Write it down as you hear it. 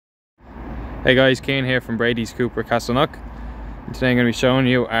Hey guys, Kane here from Bradys Cupra Castleknock, and today I'm going to be showing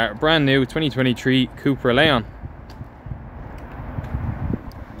you our brand new 2023 Cupra Leon.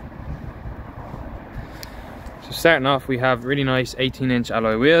 So starting off, we have really nice 18-inch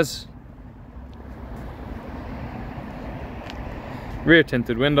alloy wheels, rear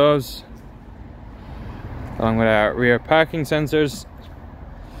tinted windows, along with our rear parking sensors,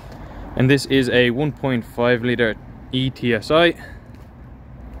 and this is a 1.5 litre ETSI.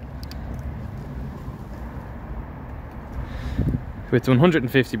 With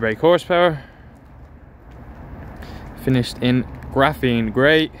 150 brake horsepower, finished in graphene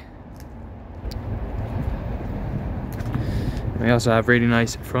grey. We also have really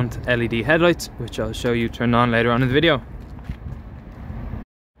nice front LED headlights, which I'll show you turned on later on in the video.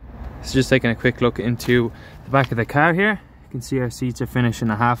 So just taking a quick look into the back of the car here. You can see our seats are finished in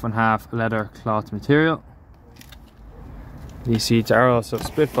a half and half leather cloth material. These seats are also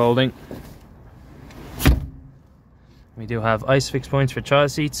split folding. We do have ISOFIX points for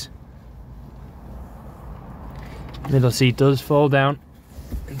child seats. Middle seat does fold down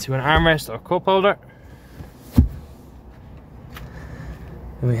into an armrest or cup holder.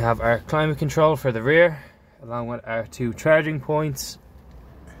 And we have our climate control for the rear, along with our 2 charging points.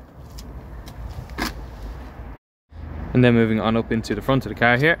 And then moving on up into the front of the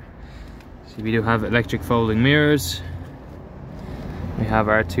car here. So we do have electric folding mirrors. We have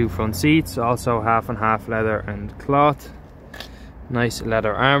our 2 front seats, also half and half leather and cloth. Nice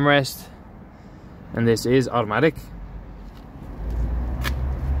leather armrest, and this is automatic.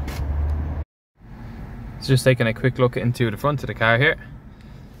 So just taking a quick look into the front of the car here.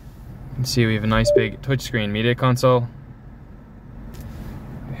 You can see we have a nice big touchscreen media console.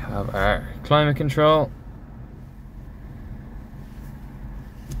 We have our climate control.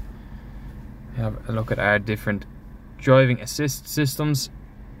 We have a look at our different driving assist systems,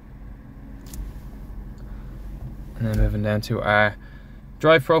 and then moving down to our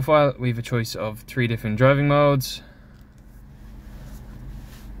drive profile, we have a choice of 3 different driving modes,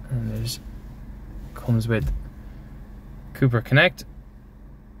 and there's comes with Cupra Connect,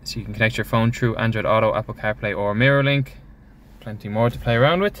 so you can connect your phone through Android Auto, Apple CarPlay or MirrorLink. Plenty more to play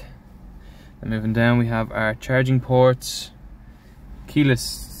around with. And moving down, we have our charging ports, keyless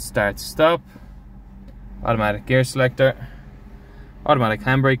start stop, automatic gear selector, automatic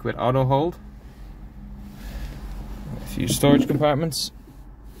handbrake with auto hold, a few storage compartments,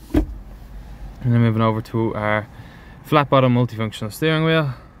 and then moving over to our flat bottom multifunctional steering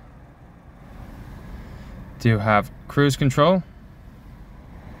wheel. Do have cruise control,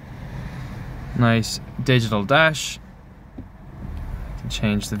 nice digital dash, you can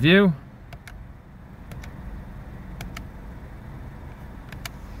change the view.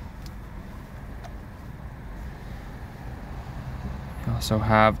 Also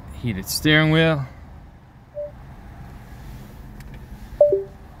have heated steering wheel,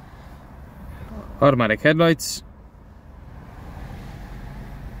 automatic headlights,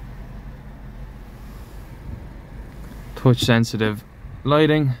 touch sensitive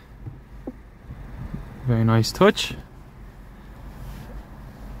lighting, very nice touch.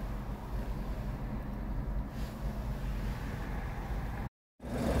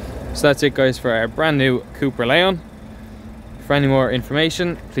 So that's it guys for our brand new Cupra Leon. For any more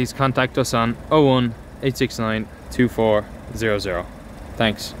information, please contact us on 01 869 2400.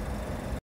 Thanks.